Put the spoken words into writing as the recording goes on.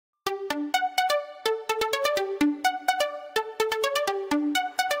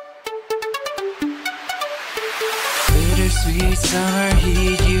sweet summer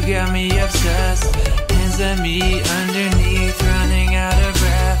heat, you got me obsessed. Hands at me underneath, running out of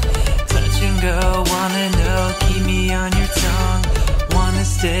breath. Touch and go, wanna know, keep me on your tongue. Wanna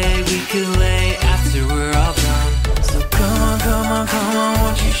stay, we could lay after we're all done. So come on, come on, come on,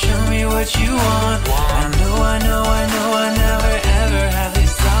 won't you show me what you want? I know, I know, I know, I never ever have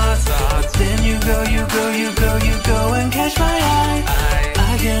these thoughts, but then you go, you go, you go, you go and catch my eye.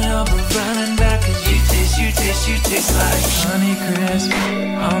 I can't help but running back, cause you taste, you taste, you taste like Honeycrisp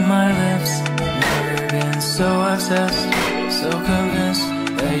on my lips. Never been so obsessed, so convinced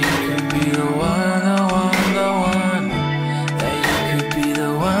that you could be the one, the one, the one. That you could be the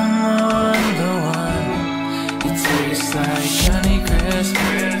one, the one, the one. You taste like Honeycrisp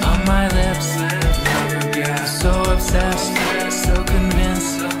on my lips. Never been so obsessed, so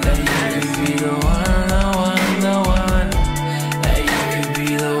convinced that you could be the one, the one, the one. That you could be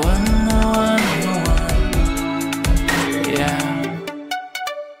the one, the one, the one. Yeah.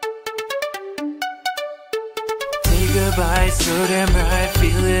 Take a bite, so damn bright,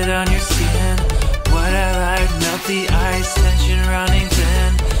 feel it on your skin. What I like, melt the ice, tension running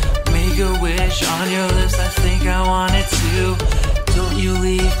thin. Make a wish on your lips, I think I want it too. Don't you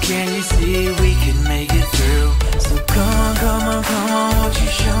leave, can you see, we can make it through. So come on, come on, come on, won't you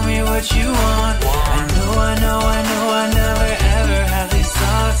show me what you want? I know, I know, I know, I never ever have these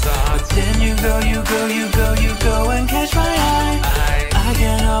thoughts, but then you go, you go, you go, you go and catch my eye. I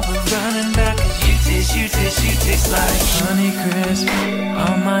can't help but running back, cause you taste, you taste, you taste like Honeycrisp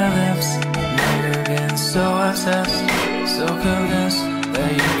on my lips. Never been so obsessed, so convinced